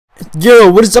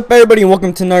Yo, what is up everybody and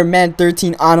welcome to another Madden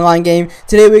 13 online game.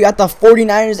 Today we got the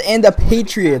 49ers and the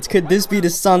Patriots. Could this be the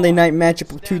Sunday night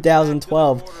matchup of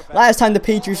 2012? Last time the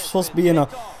Patriots were supposed to be in a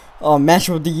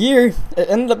matchup of the year, it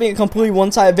ended up being a completely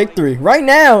one-sided victory. Right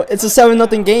now, it's a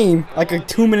 7-0 game, like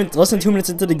less than 2 minutes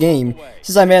into the game.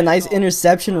 Since I made a nice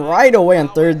interception right away on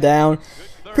third down.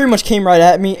 Pretty much came right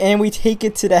at me, and we take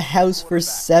it to the house for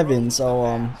 7.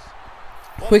 So,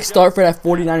 quick start for that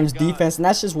 49ers defense, and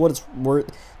that's just what it's worth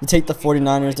to take the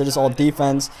 49ers. They're just all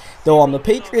defense. Though the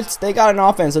Patriots, they got an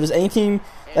offense. So there's any team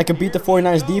that could beat the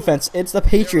 49ers defense, it's the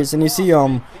Patriots. And you see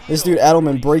this dude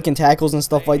Edelman breaking tackles and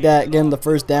stuff like that, getting the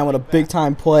first down with a big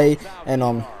time play.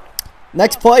 And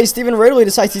next play, Stephen Ridley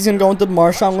decides he's gonna go into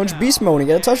Marshawn Lynch beast mode and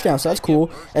get a touchdown. So that's cool.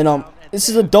 And this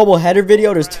is a doubleheader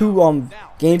video. There's 2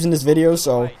 games in this video,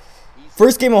 so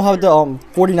first game I'll have the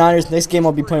 49ers. Next game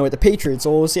I'll be playing with the Patriots,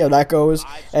 so we'll see how that goes.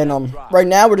 And right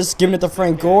now we're just giving it to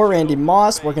Frank Gore, Randy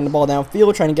Moss, working the ball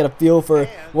downfield, trying to get a feel for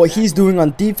what he's doing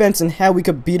on defense and how we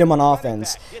could beat him on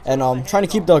offense. And trying to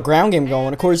keep the ground game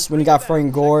going. Of course, when you got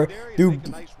Frank Gore,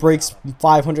 dude breaks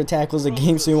 500 tackles a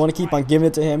game, so you want to keep on giving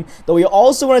it to him. Though you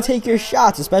also want to take your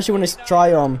shots, especially when they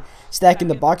try stacking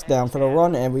the box down for the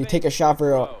run, and we take a shot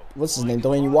for what's his name,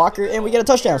 Delaney Walker, and we get a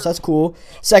touchdown, so that's cool.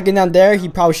 Second down there, he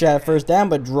probably should have first down,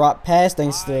 but dropped pass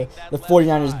thanks to the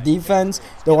 49ers defense.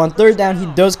 Though on third down, he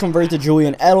does convert to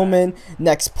Julian Edelman.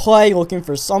 Next play, looking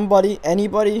for somebody,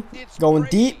 anybody, going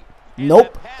deep.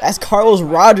 Nope, that's Carlos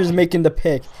Rogers making the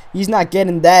pick. He's not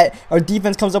getting that. Our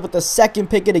defense comes up with the second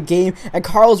pick of the game, and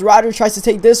Carlos Rogers tries to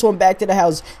take this one back to the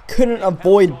house. Couldn't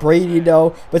avoid Brady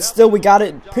though, but still we got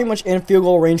it pretty much in field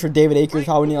goal range for David Akers.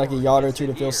 Probably need like a yard or 2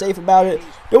 to feel safe about it.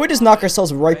 But we just knock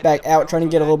ourselves right back out, trying to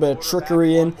get a little bit of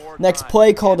trickery in. Next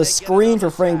play, called a screen for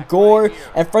Frank Gore,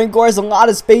 and Frank Gore has a lot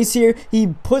of space here. He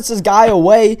puts his guy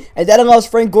away, and that allows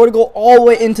Frank Gore to go all the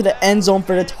way into the end zone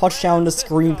for the touchdown, the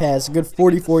screen pass. A good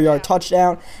 44-yard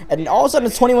touchdown, and all of a sudden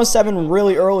it's 21-7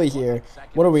 really early here.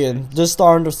 What are we in? Just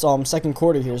starting the second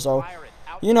quarter here, so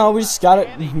you know, we just gotta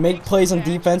make plays on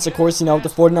defense. Of course, you know, the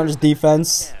 49ers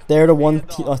defense, they're the one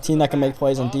team that can make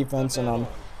plays on defense. And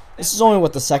this is only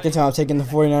the second time I've taken the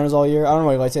 49ers all year. I don't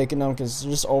really like taking them because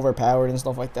they're just overpowered and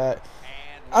stuff like that.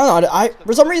 I don't know,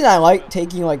 for some reason I like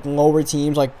taking like lower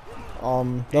teams, like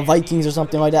the Vikings or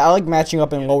something like that. I like matching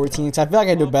up in lower teams. I feel like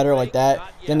I do better like that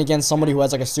than against somebody who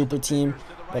has like a super team.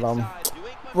 But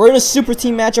we're in a super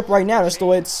team matchup right now. That's the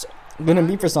way it's gonna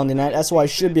be for Sunday night. That's why it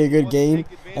should be a good game.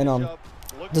 And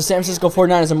the San Francisco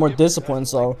 49ers are more disciplined,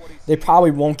 so they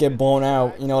probably won't get blown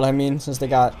out, you know what I mean, since they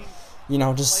got, you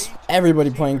know, just everybody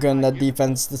playing good in that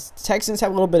defense. The Texans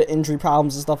have a little bit of injury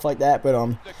problems and stuff like that,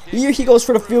 but here he goes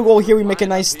for the field goal. Here we make a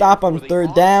nice stop on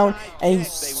third down, and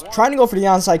he's trying to go for the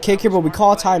onside kick here, but we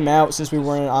call a timeout since we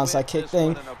weren't an onside kick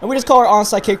thing, and we just call our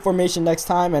onside kick formation next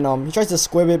time. And he tries to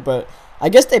squib it, but I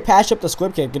guess they patched up the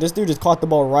squib kick. This dude just caught the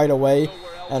ball right away,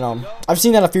 and I've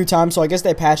seen that a few times, so I guess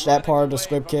they patched that part of the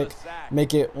squib kick,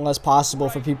 make it less possible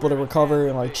for people to recover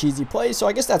and like cheesy plays. So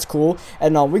I guess that's cool.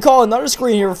 And we call another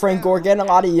screen here for Frank Gore, getting a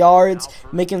lot of yards,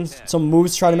 making some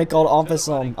moves, trying to make all the offense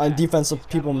on defensive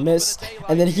people miss.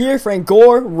 And then here, Frank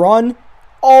Gore run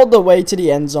all the way to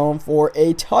the end zone for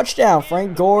a touchdown.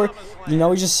 Frank Gore, you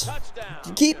know, you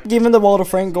keep giving the ball to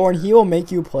Frank Gore, and he will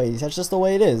make you plays. That's just the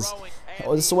way it is.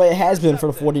 This is the way it has been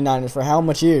for the 49ers for how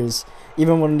much years,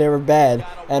 even when they were bad.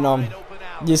 And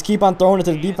you just keep on throwing it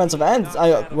to the defensive ends,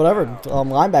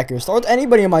 linebackers. Throw it to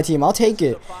anybody on my team, I'll take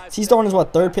it. He's throwing his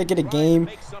third pick of the game.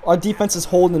 Our defense is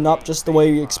holding up just the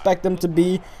way we expect them to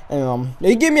be. And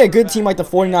they give me a good team like the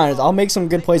 49ers, I'll make some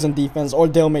good plays on defense, or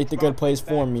they'll make the good plays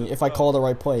for me if I call the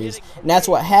right plays. And that's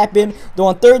what happened. Though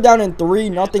on third down and 3,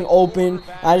 nothing open.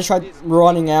 I just tried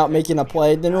running out, making a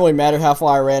play. It didn't really matter how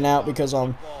far I ran out because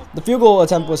the field goal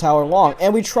attempt was however long.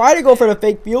 And we tried to go for the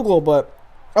fake field goal, but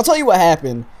I'll tell you what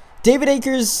happened. David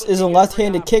Akers is a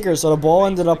left-handed kicker, so the ball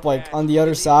ended up like on the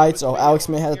other side, so Alex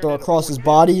Smith had to throw across his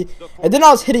body. And then I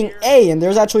was hitting A, and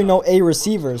there's actually no A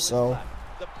receiver, so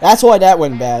that's why that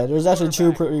went bad. There's actually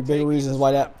 2 pretty big reasons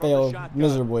why that failed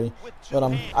miserably. But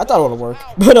I thought it would work.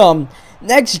 But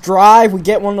next drive, we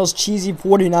get one of those cheesy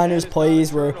 49ers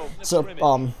plays where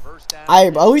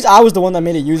at least I was the one that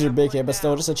made a user big hit, but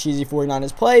still just a cheesy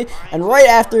 49ers play. And right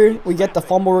after we get the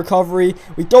fumble recovery,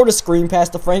 we throw the screen pass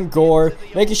to Frank Gore,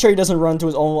 making sure he doesn't run to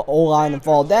his own O-line and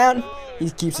fall down. He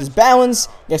keeps his balance,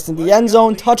 gets in the end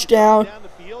zone, touchdown,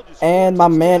 and my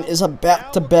man is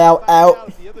about to bow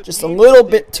out. Just a little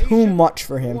bit too much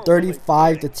for him,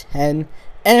 35-10.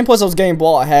 And plus I was getting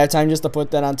ball at halftime just to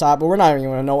put that on top, but we're not even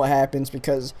going to know what happens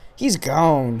because he's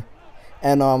gone.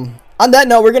 And on that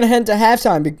note, we're going to head to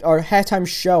halftime, or halftime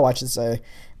show, I should say.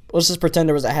 Let's just pretend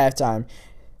there was a halftime.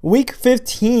 Week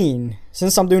 15.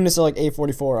 Since I'm doing this at like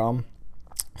 8:44,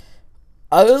 it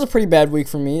was a pretty bad week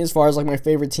for me as far as like my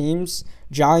favorite teams.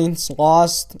 Giants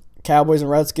lost, Cowboys and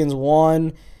Redskins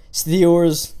won,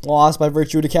 Steelers lost by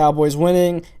virtue of the Cowboys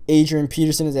winning. Adrian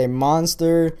Peterson is a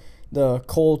monster. The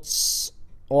Colts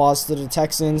lost to the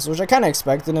Texans, which I kind of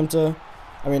expected them to.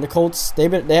 I mean, the Colts, they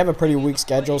have a pretty weak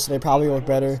schedule, so they probably look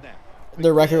better.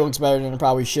 Their record looks better than it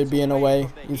probably should be in a way,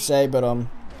 you'd say, but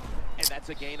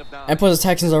and plus the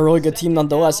Texans are a really good team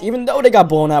nonetheless, even though they got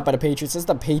blown out by the Patriots. It's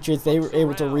the Patriots, they were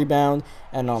able to rebound,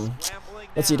 and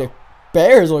let's see, the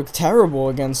Bears look terrible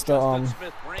against the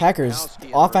Packers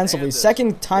offensively.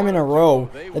 Second time in a row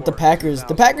that the Packers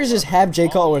just have Jay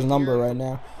Cutler's number right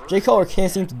now. Jay Cutler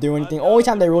can't seem to do anything. Only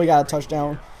time they really got a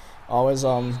touchdown was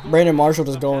Brandon Marshall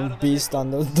just going beast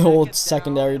on the old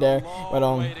secondary there.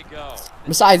 But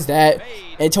besides that,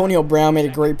 Antonio Brown made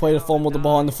a great play to fumble the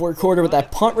ball in the fourth quarter with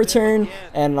that punt return,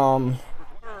 and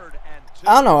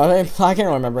I don't know. I can't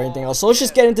really remember anything else. So let's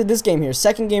just get into this game here.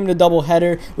 Second game of the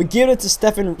doubleheader. We give it to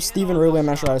Steven Ridley. I'm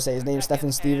not sure how to say his name.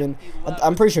 Steven.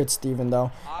 I'm pretty sure it's Steven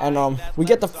though. And I don't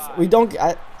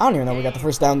even know we got the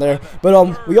first down there.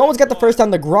 But we almost got the first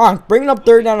down to Gronk, bringing up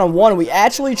third down and 1. We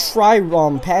actually try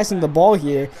passing the ball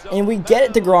here, and we get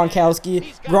it to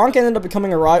Gronkowski. Gronk ended up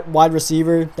becoming a wide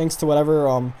receiver thanks to whatever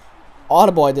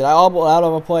audible I did. I audible out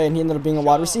of a play, and he ended up being a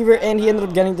wide receiver, and he ended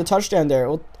up getting the touchdown there.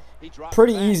 Well,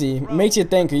 pretty easy. Makes you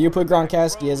think. You put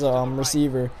Gronkowski as a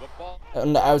receiver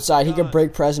on the outside, he could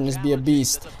break press and just be a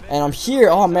beast. And I'm here.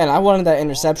 Oh man, I wanted that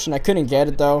interception. I couldn't get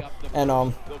it though.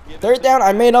 And third down,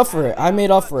 I made up for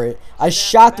it. I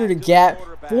shot through the gap,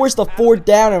 forced a 4th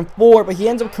down and 4, but he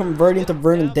ends up converting to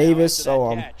Vernon Davis.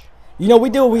 So you know,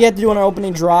 we did what we had to do on our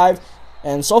opening drive.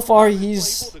 And so far,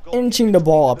 he's inching the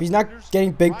ball up. He's not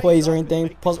getting big plays or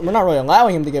anything. Plus, we're not really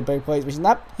allowing him to get big plays, but he's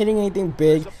not hitting anything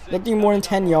big. Nothing more than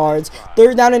 10 yards.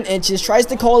 Third down and inches. Tries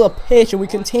to call a pitch, and we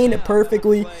contain it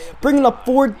perfectly. Bringing up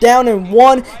 4th down and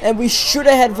 1, and we should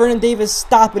have had Vernon Davis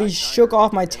stop, but he shook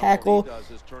off my tackle.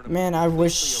 Man, I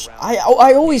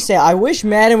always say, I wish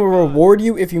Madden would reward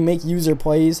you if you make user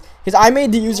plays. Because I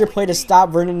made the user play to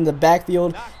stop Vernon in the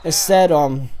backfield. Instead,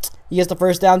 he gets the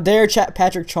first down there.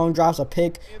 Patrick Chung drops a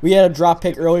pick. We had a drop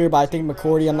pick earlier by I think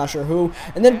McCourty. I'm not sure who.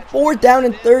 And then 4th down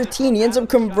and 13. He ends up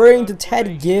converting to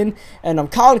Ted Ginn. And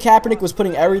Colin Kaepernick was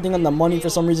putting everything on the money for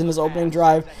some reason in his opening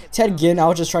drive. Ted Ginn, I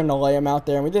was just trying to lay him out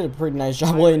there. And we did a pretty nice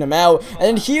job laying him out. And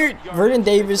then here, Vernon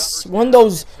Davis, one of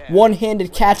those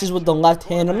one-handed catches with the left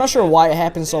hand. I'm not sure why it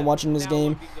happens so much in this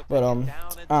game. But, I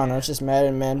don't know. It's just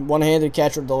Madden, man. One-handed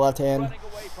catch with the left hand.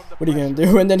 What are you going to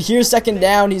do? And then here's second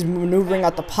down. He's maneuvering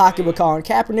out the pocket with Colin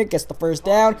Kaepernick. Gets the first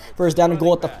down. First down and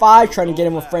goal at the 5. Trying to get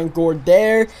him with Frank Gore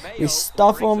there. We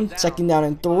stuff him. Second down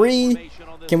and 3.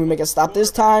 Can we make a stop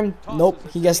this time? Nope.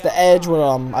 He gets the edge with,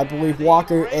 I believe,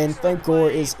 Walker. And Frank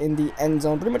Gore is in the end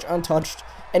zone. Pretty much untouched.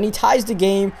 And he ties the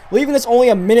game. Leaving us only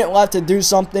a minute left to do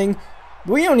something.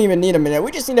 We don't even need a minute. We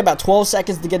just need about 12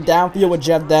 seconds to get downfield with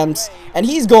Jeff Demps. And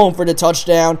he's going for the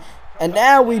touchdown. And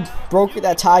now we broke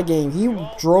that tie game. He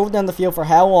drove down the field for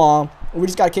how long? We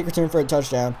just got a kick return for a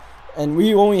touchdown. And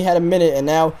we only had a minute, and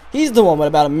now he's the one with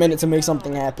about a minute to make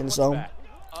something happen. So,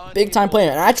 big time play.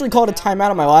 And I actually called a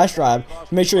timeout on my last drive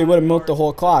to make sure he would have milked the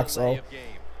whole clock. So,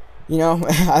 you know,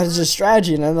 I was just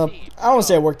strategy. And I don't want to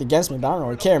say it worked against me, but I don't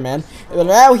really care, man. But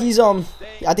now he's, I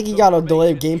think he got a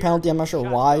delayed game penalty. I'm not sure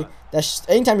why. That's just,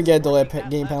 anytime you get a delayed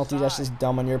game penalty, that's just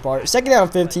dumb on your part. Second down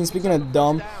and 15. Speaking of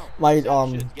dumb, my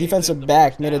defensive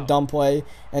back made a dumb play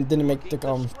and didn't make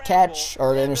the catch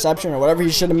or the interception or whatever he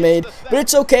should have made. But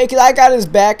it's okay because I got his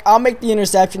back. I'll make the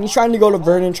interception. He's trying to go to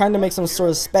Vernon, trying to make some sort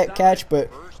of spec catch,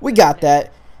 but we got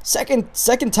that. Second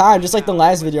time, just like the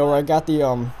last video where I got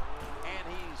the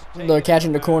catch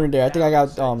in the corner there. I think I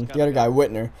got the other guy,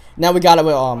 Whitner. Now we got it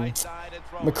with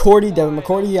Devin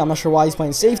McCourty. I'm not sure why he's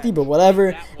playing safety, but whatever.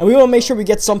 And we want to make sure we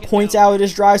get some points out of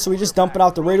this drive, so we just dump it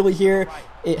out to Ridley here.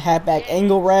 Halfback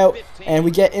angle route, and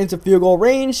we get into field goal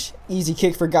range. Easy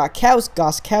kick for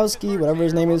Goskowski, whatever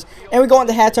his name is. And we go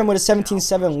into halftime with a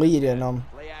 17-7 lead. And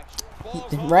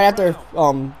right after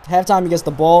halftime, he gets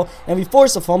the ball, and we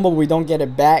force a fumble, but we don't get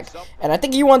it back. And I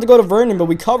think he wanted to go to Vernon, but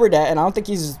we covered that, and I don't think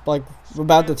he's like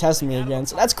about to test me again,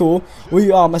 so that's cool.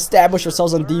 We established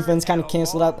ourselves on defense, kind of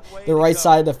canceled out the right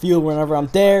side of the field whenever I'm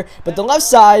there, but the left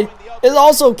side is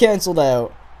also canceled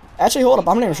out. Actually, hold up,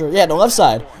 I'm not even sure. Yeah, the left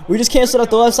side. We just canceled out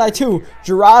the left side too.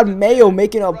 Gerard Mayo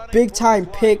making a big time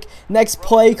pick. Next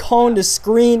play, calling the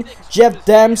screen. Jeff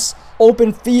Demps,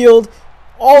 open field.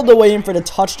 all the way in for the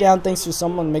touchdown, thanks to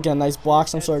someone making a nice block,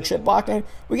 some sort of chip blocking.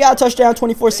 We got a touchdown,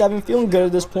 24-7, feeling good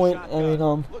at this point. I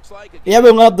mean, we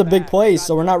haven't let up the big plays,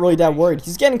 so we're not really that worried.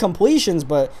 He's getting completions,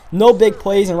 but no big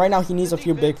plays, and right now he needs a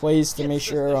few big plays to make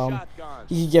sure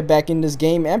he can get back in this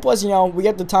game. And plus, you know, we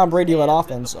get the Tom Brady-led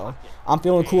offense, so I'm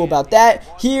feeling cool about that.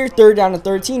 Here, 3rd down and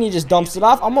 13, he just dumps it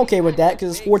off. I'm okay with that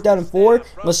because it's 4th down and 4.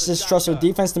 Let's just trust our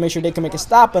defense to make sure they can make a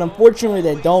stop, but unfortunately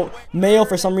they don't. Mayo,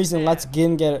 for some reason, lets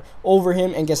Ginn get over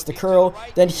him and gets the curl.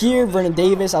 Then here, Vernon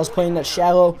Davis, I was playing that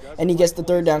shallow, and he gets the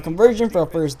 3rd down conversion for a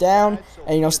 1st down.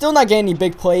 And, you know, still not getting any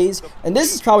big plays. And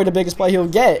this is probably the biggest play he'll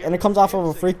get, and it comes off of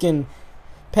a freaking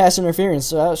pass interference,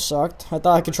 so that sucked. I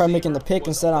thought I could try making the pick,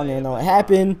 instead I don't even know what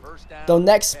happened. The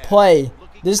next play,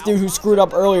 this dude who screwed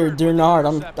up earlier, Dernard,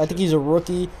 I think he's a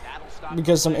rookie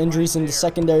because some injuries in the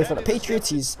secondary for the Patriots.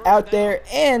 He's out there,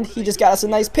 and he just got us a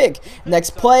nice pick.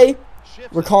 Next play,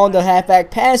 we're calling the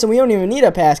halfback pass, and we don't even need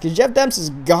a pass because Jeff Demps is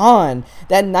gone.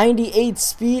 That 98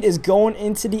 speed is going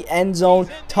into the end zone.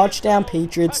 Touchdown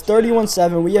Patriots,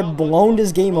 31-7. We have blown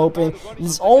this game open.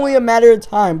 It's only a matter of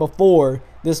time before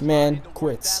this man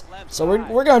quits. So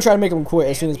we're going to try to make him quit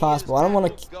as soon as possible. I don't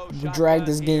want to drag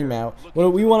this game out.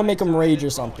 We want to make him rage or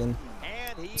something.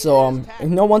 So, you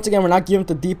know, once again, we're not giving him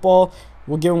the deep ball.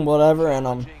 We'll give him whatever,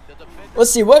 and, let's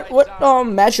see, what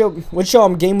matchup, which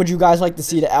game would you guys like to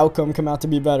see the outcome come out to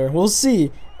be better? We'll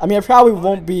see. I mean, it probably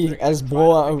won't be as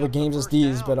blowout over games as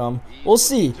these, but we'll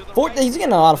see. He's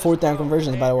getting a lot of 4th down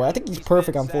conversions, by the way. I think he's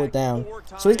perfect on 4th down,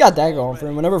 so he's got that going for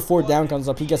him. Whenever 4th down comes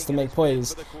up, he gets to make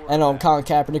plays. And Colin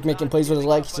Kaepernick making plays with his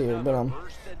legs too. But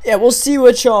yeah, we'll see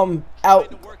which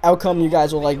outcome you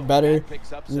guys will like better.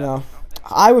 You know,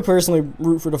 I would personally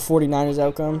root for the 49ers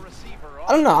outcome.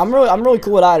 I don't know. I'm really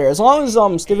cool with either. As long as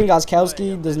Stephen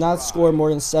Gostkowski does not score more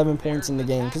than 7 points in the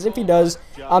game, because if he does,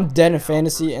 I'm dead in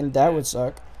fantasy, and that would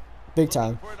suck, big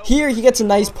time. Here he gets a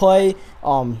nice play.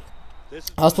 I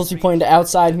was supposed to be playing to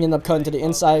outside. He ended up cutting to the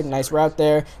inside. Nice route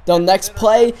there. The next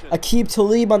play, Aqib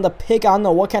Talib on the pick. I don't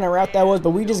know what kind of route that was,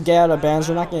 but we just get out of bounds.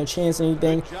 We're not going to chance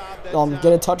anything. Get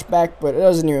a touchback, but it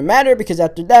doesn't even matter because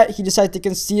after that, he decided to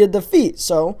concede a defeat.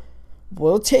 So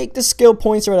we'll take the skill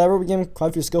points or whatever. We get quite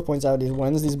a few skill points out of these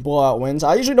wins, these blowout wins.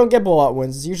 I usually don't get blowout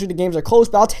wins. Usually the games are close,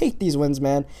 but I'll take these wins,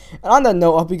 man. And on that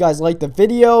note, I hope you guys liked the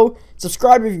video.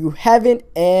 Subscribe if you haven't,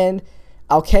 and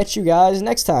I'll catch you guys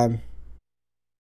next time.